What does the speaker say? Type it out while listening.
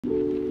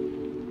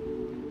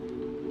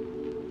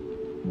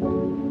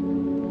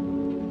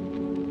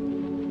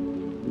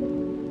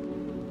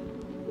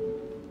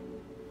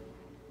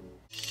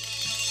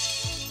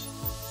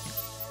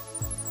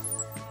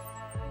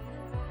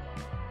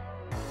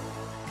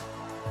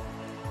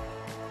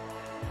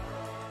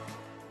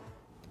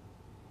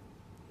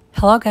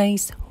Hello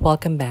guys,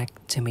 welcome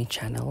back to my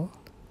channel.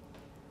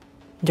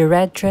 The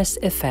red dress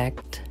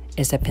effect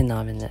is a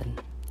phenomenon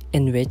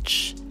in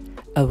which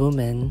a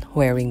woman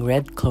wearing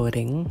red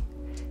clothing,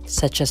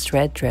 such as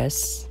red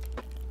dress,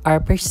 are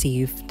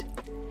perceived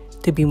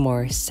to be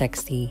more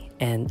sexy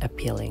and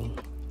appealing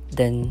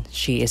than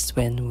she is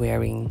when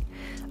wearing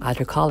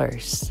other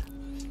colors.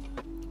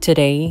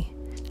 Today,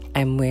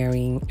 I'm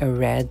wearing a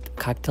red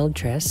cocktail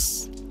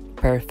dress,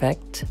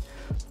 perfect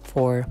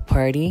for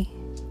party,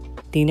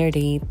 dinner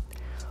date,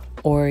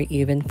 or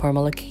even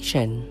formal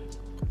occasion.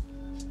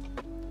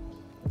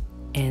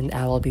 And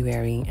I will be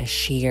wearing a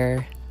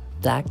sheer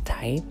black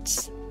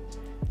tights,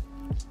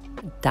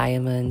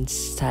 diamond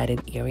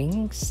studded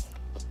earrings,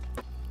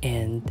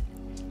 and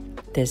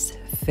this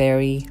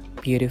very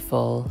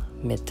beautiful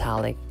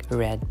metallic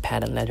red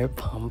patent leather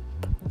pump.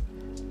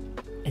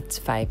 It's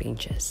 5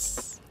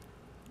 inches.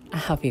 I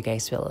hope you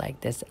guys will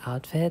like this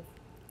outfit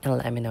and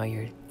let me know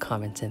your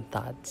comments and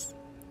thoughts.